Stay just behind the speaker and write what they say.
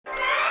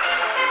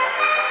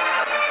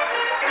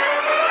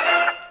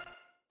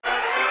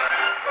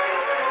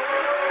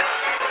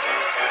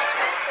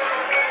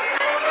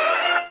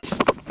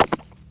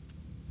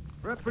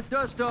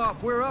dust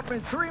off. We're up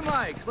in 3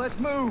 mics. Let's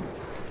move.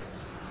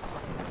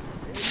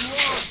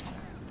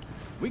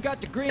 We got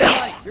the green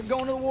light. You're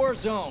going to the war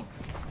zone.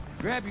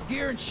 Grab your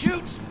gear and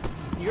shoot.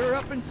 You're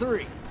up in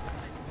 3.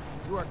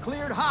 You are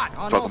cleared hot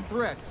on all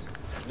threats.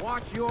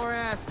 Watch your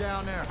ass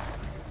down there.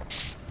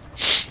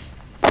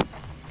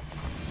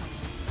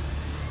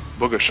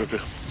 Booger sugar.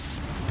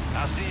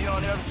 I'll see you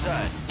on the other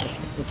side.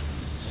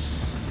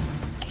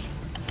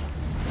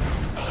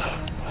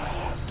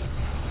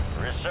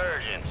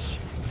 Resurgence.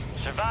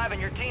 Survive and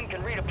your team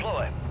can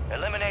redeploy.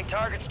 Eliminate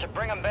targets to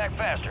bring them back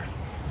faster.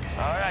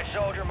 All right,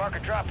 soldier, mark a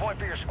drop point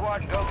for your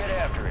squad and go get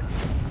after it.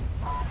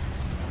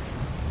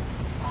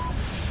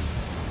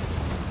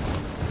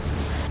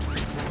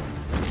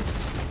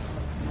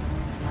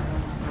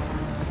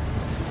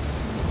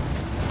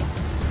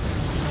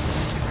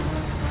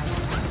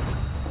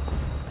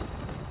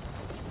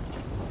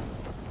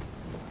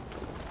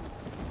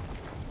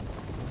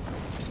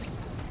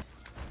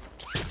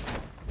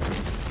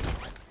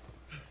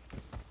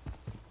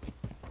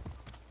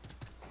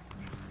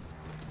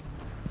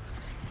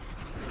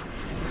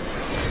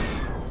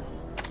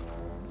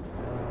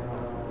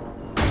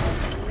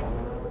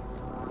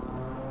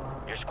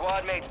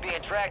 Squad mates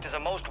being tracked as a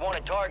most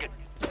wanted target.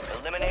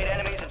 Eliminate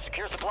enemies and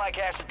secure supply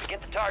caches to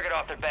get the target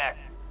off their back.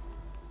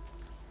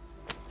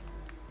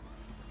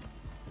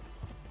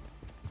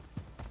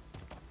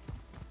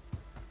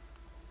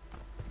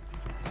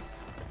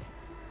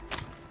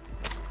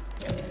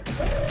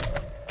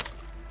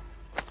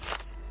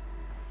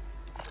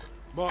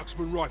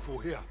 Marksman rifle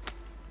here.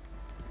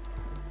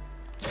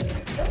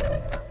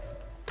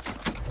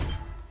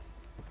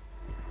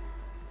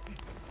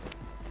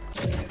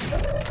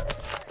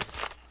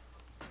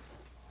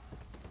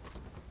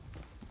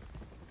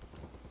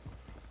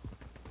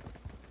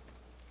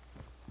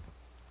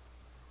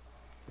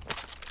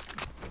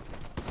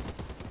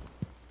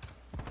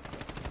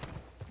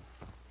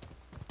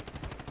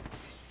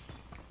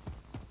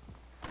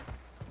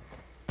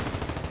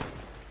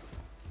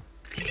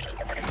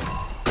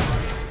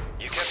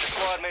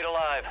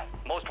 Alive.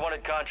 Most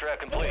wanted contract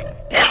complete.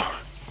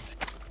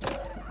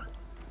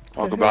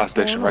 Walker buy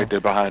station right there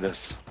behind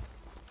us.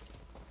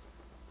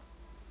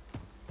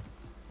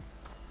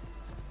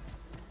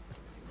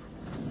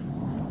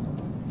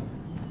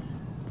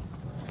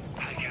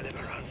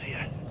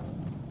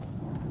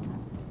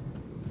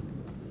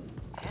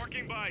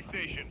 Marking buy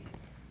station.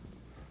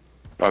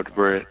 About the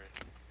bread.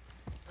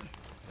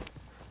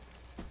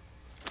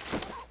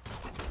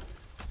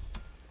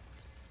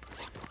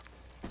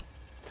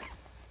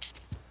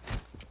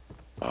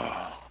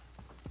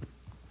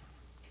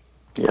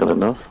 Yeah,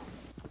 enough.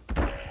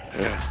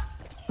 Yeah.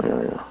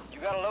 Yeah. You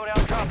got a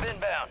loadout drop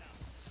inbound.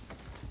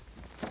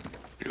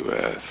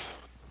 US.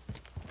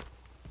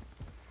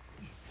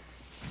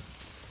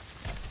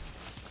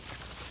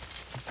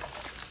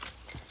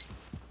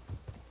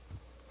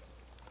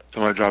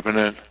 Somebody dropping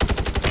in.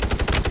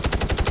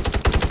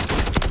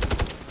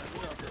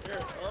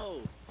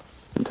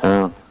 In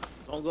town.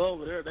 Don't go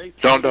over there. They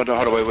Don't, hold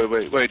on,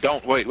 wait,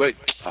 don't, wait.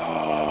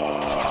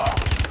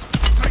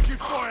 Taking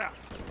fire.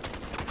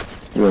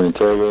 You want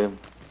to interrogate him?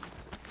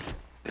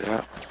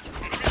 Yeah.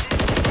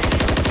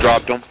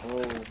 Dropped him.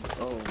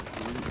 Oh,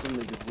 some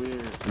niggas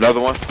weird. Another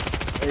one.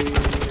 Hey,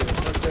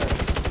 what's that?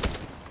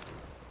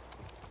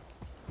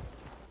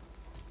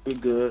 We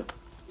good.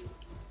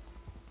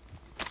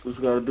 What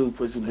you gotta do,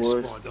 pussy boys?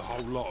 Let's find the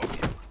whole lot of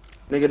you.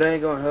 Nigga, they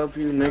ain't gonna help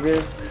you,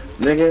 nigga.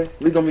 Nigga,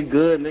 we gonna be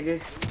good, nigga.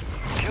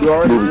 You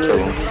already Movie good.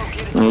 killed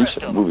him. No, he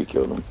said movie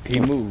killed him. He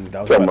moved.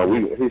 I was Talking about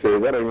about to- he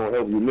said that ain't gonna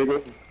help you,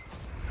 nigga.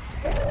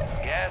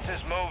 Gas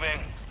is moving.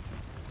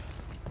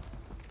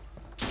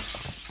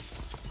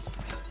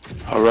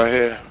 All right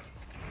here.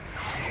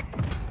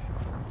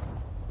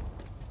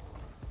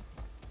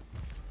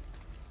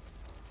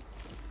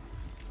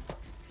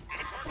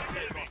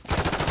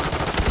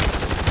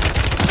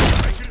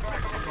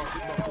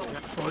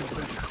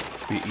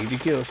 Be easy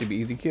kill. Should be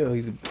easy kill.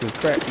 He's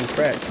cracked. He's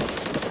cracked.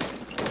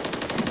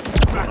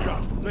 Back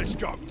up. Let's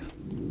go.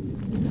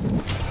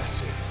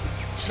 That's it.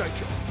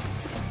 Shake it.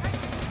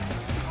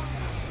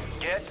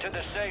 Get to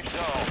the safe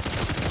zone.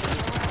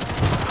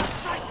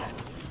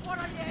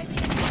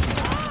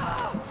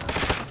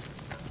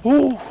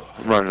 Woo!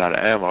 I'm running out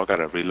of ammo. I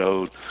gotta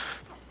reload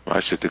my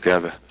shit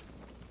together.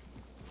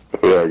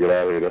 Yeah, get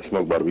out of here. That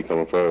smoke about to be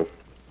coming fast.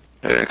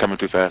 It ain't coming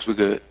too fast. We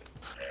good.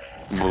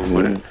 Move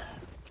with it.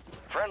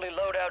 Friendly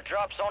loadout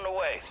drops on the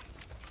way.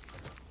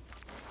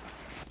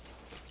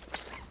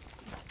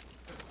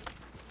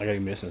 I got a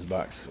munitions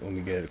box. When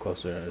we get it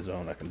closer to the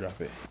zone, I can drop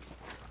it.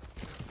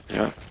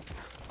 Yeah.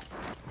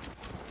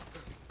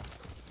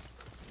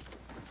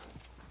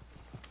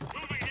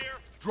 Moving here.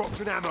 Dropped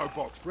an ammo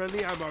box.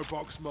 Friendly ammo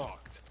box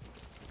marked.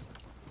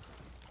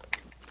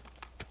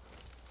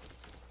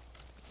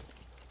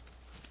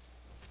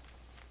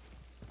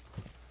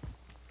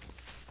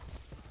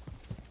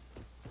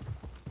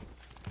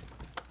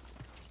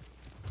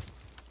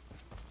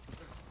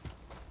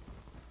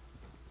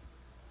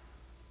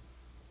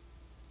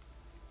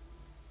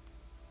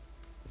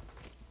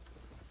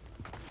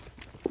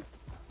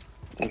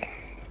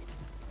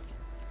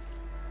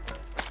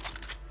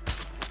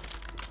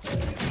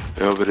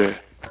 They're over there.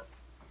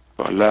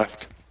 Or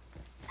left.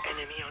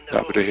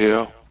 Top of the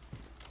hill.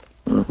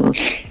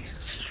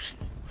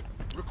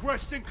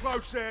 Requesting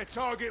close air,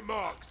 target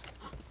marked.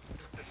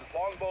 This is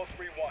Longbow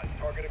 3-1,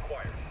 target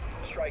acquired.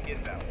 Strike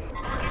inbound.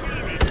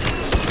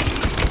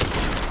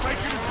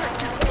 Taking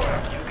effective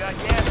fire. You got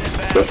gas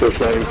inbound. That's what's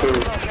saying too.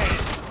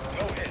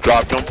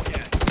 Dropped him.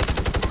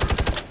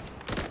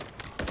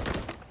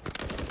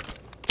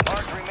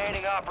 Mark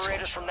remaining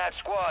operators from that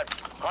squad.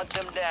 Hunt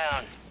them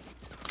down.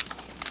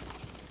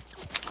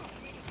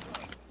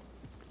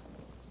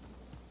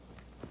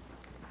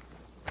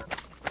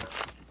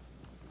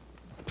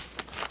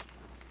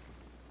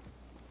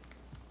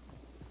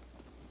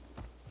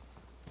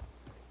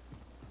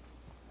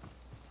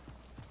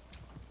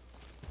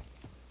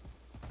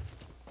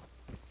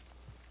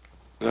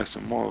 Got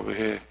some more over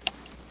here.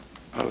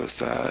 Other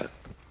side.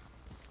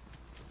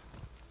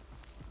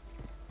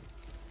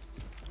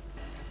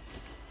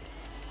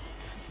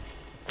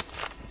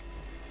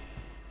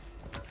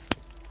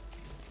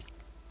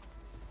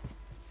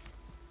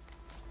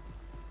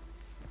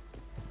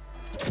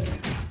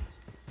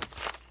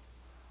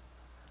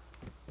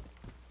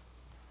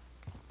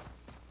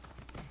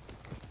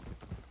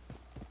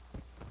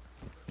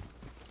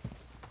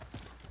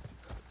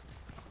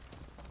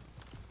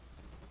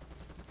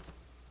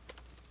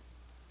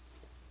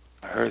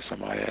 I heard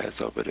somebody ass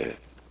over there.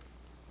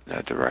 In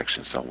that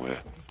direction somewhere.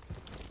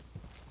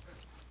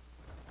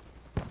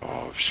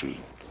 Oh shoot.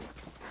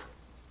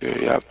 Yeah,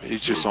 yep. He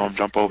just saw him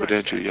jump over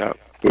there too, yep.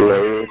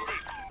 Yeah.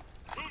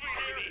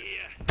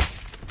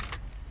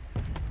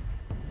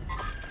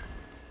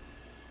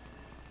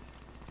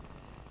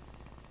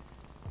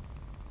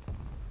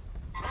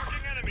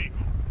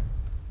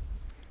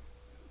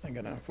 I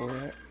got nothing for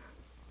it.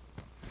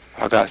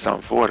 I got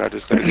something for it. I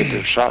just gotta get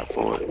the shot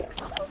for it.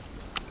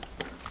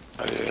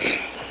 Oh, yeah.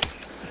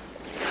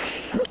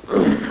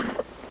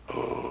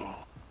 Oh.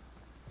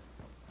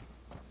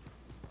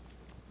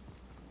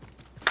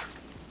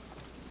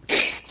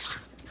 Yeah,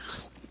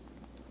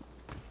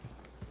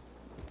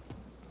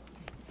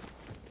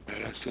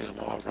 I see them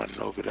all running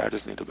over there. I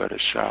just need a better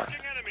shot.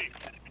 Enemy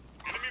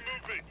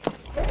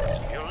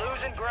movement. You're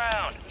losing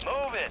ground.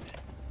 Move it.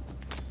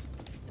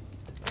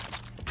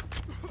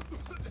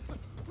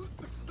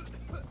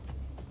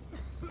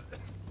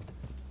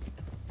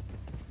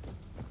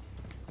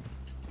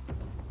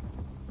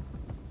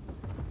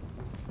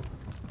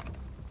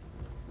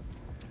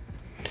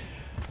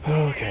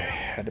 Okay,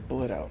 had to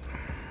pull it out.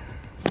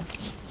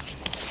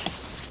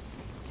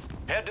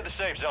 Head to the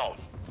safe zone.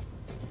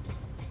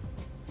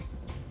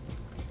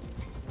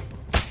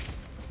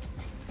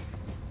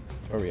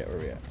 Where we at? Where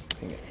we at?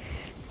 Hang it.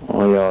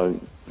 Oh, y'all.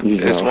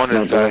 There's one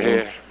inside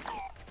here.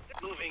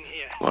 Moving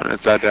here. One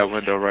inside that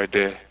window right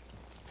there.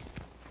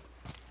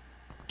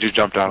 You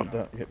jumped out.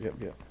 Yep.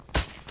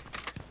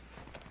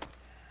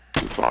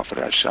 Too far for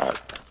that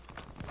shot.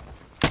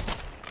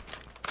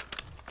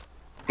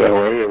 Yeah,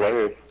 right here, right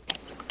here.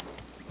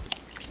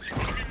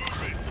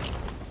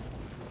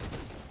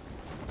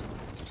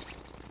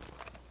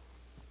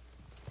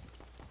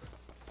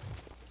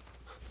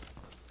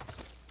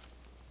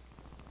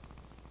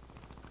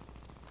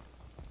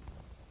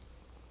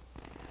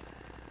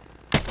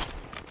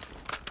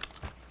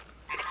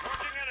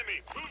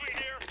 Moving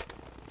here.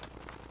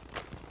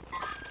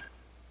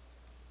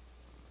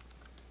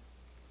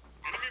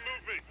 Enemy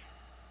movement.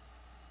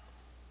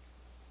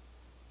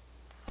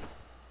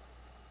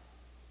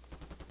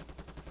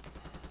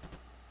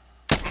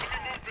 Enemy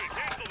movement.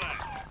 Cancel that.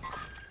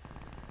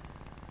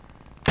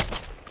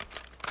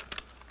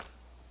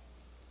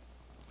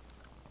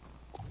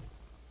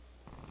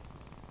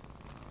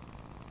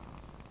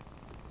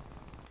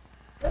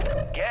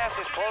 Gas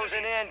is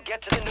closing in.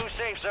 Get to the new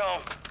safe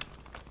zone.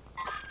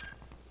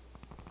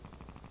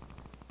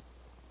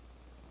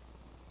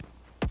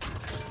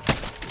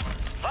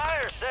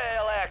 Fire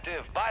sale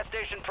active. Buy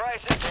station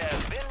prices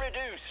have been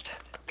reduced.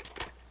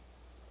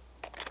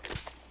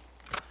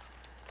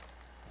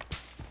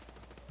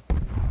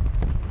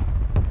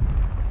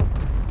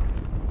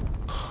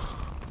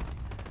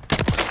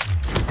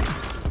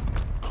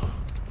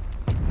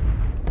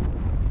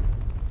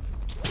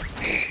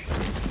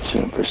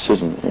 Some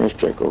precision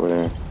airstrike over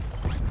there.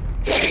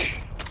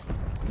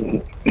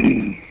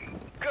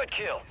 Good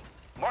kill.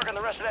 Marking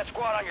the rest of that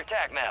squad on your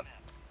TAC map.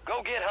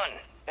 Go get hunting.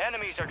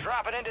 Enemies are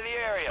dropping into the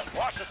area.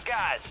 Watch the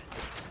skies.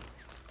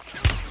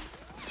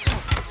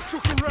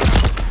 Took a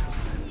rest.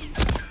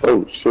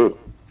 Oh, shit.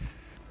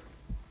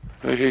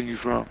 Where hitting you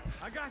from?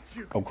 I got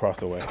you. Oh,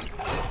 crossed away. I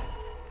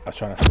was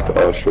trying to slide.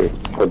 Oh, shit.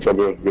 I'll jump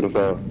in. Get us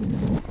out.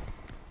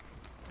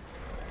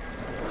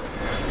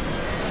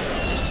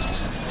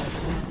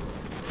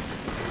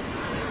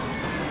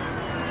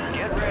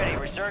 Get ready.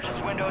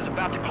 Resurgence window is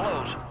about to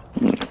close.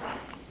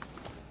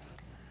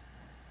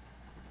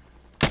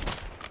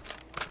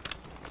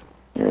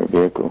 Air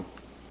vehicle.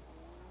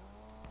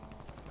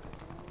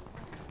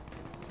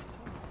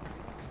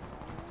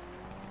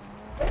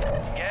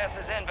 Gas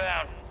is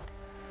inbound.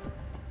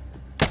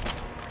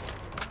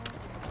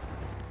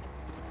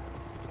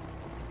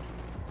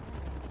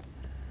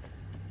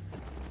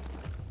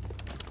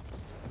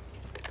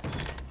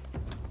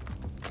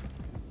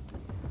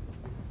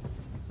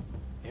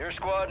 Your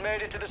squad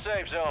made it to the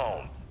safe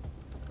zone.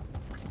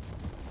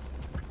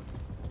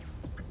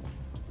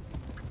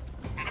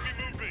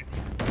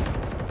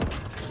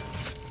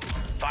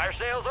 Fire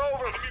sales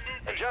over.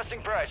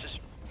 Adjusting prices.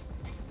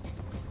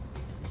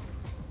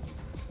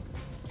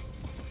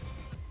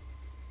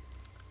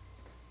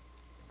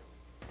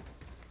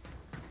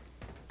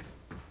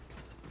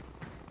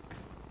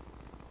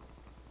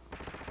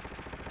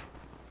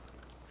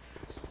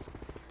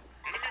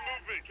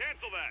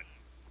 Cancel that.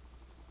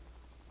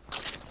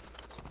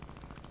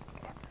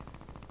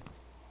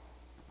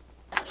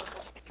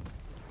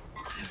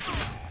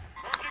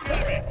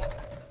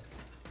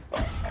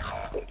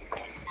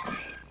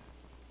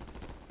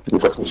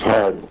 That was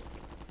hard.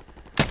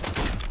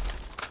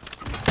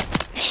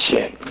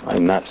 Shit, I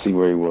did not see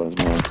where he was,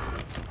 man.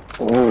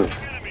 Oh,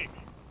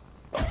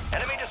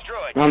 Enemy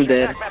destroyed. I'm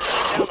dead. Attack map to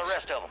take down the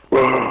rest of them.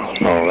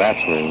 Oh,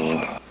 that's where he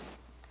was.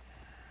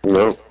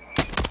 Nope.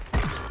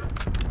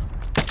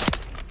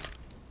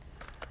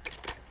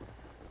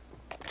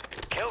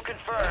 Kill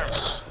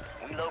confirmed.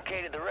 We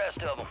located the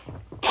rest of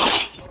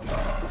them.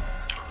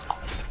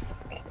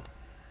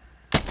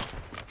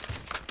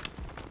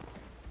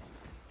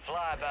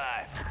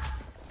 Flyby.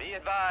 Be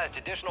advised,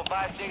 additional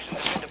buy stations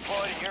have been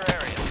deployed in your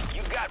area.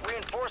 You've got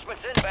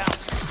reinforcements inbound.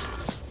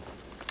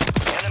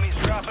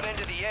 Enemies dropping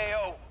into the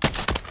AO.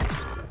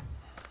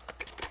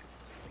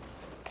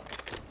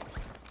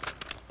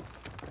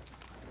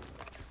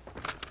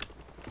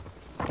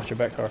 Watch your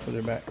back, Tar, for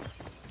their back.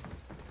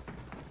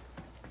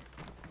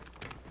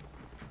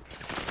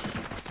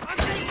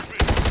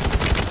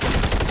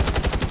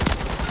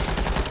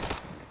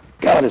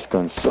 God, this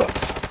gun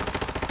sucks.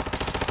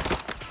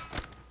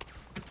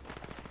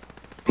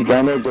 He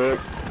down there, Derek.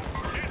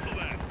 Cancel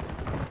that.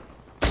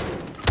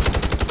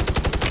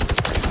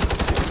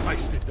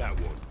 Wasted that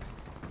one.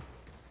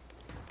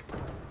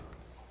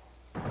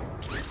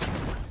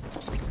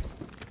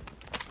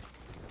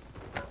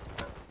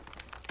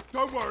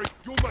 Don't worry,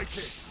 you'll make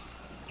it.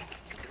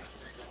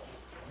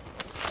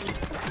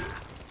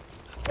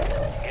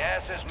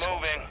 Gas is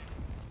moving.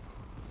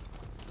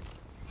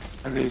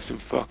 I need some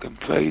fucking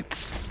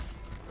plates.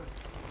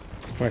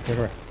 Come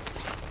here.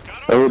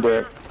 Over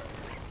there.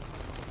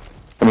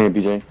 Come here,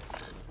 BJ.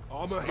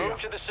 Armor here. Move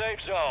to the safe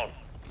zone.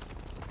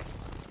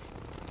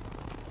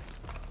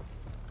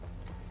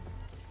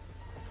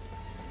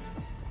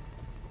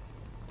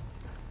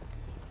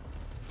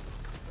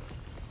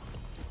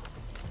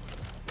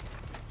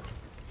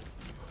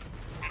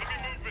 Enemy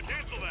movement,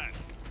 cancel that.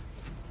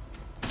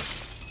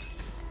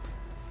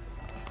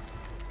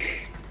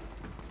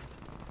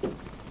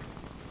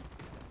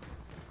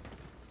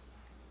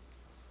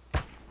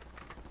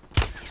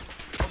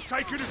 I'm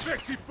taking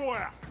effective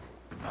fire.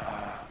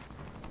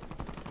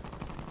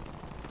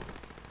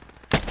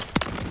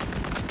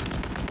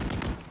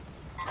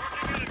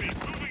 Enemy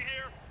moving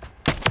here.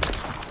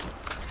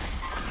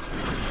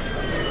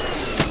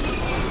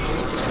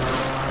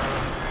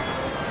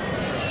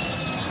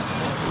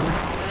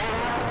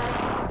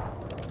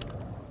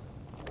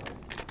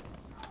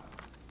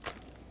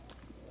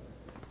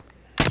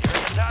 You're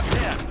in the top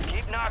 10.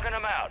 Keep knocking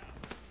them out.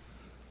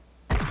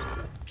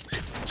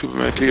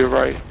 Superman to your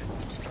right.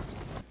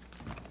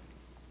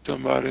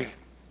 Somebody.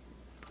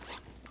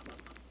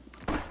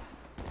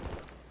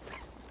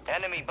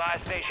 Enemy buy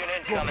station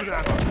incoming.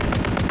 Dropping ammo.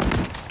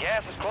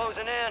 Gas is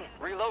closing in.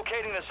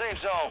 Relocating the safe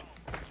zone.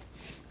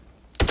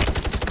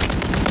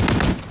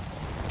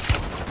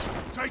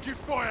 Taking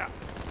fire.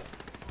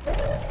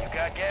 You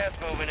got gas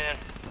moving in.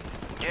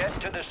 Get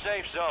to the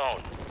safe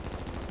zone.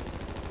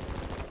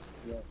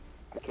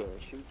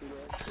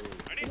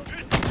 I need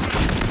pistol.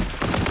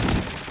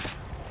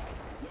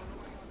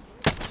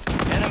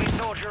 Enemy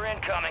soldier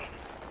incoming.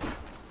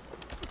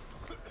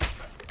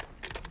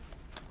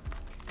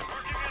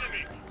 Marking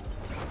enemy.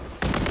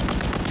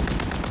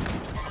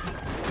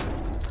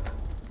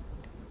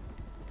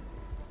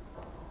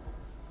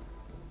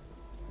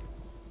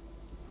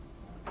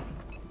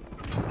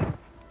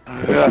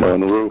 Somebody on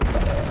the roof.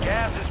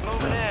 Gas is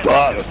moving in.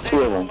 Wow, New there's safe two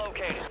of zone them.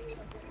 located.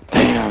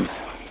 Damn.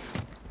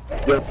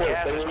 Got Gas stay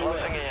is where you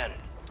closing at. in.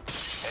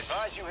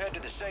 Advise you head to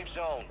the safe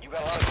zone. You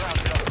got a lot of ground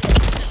cover.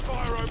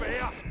 Fire over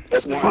here.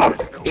 That's one.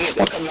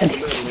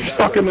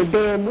 Stuck in the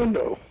damn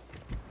window.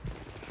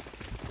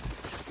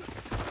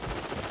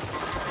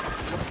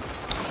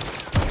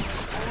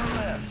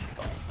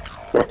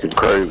 Fucking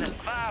crazy.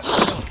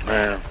 5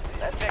 Man,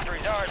 That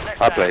victory's ours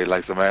next I time. played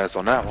like some ass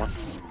on that one.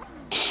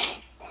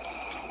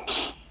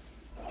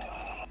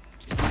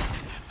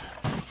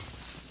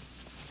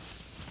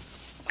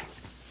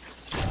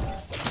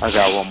 I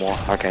got one more.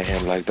 I can't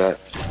end like that.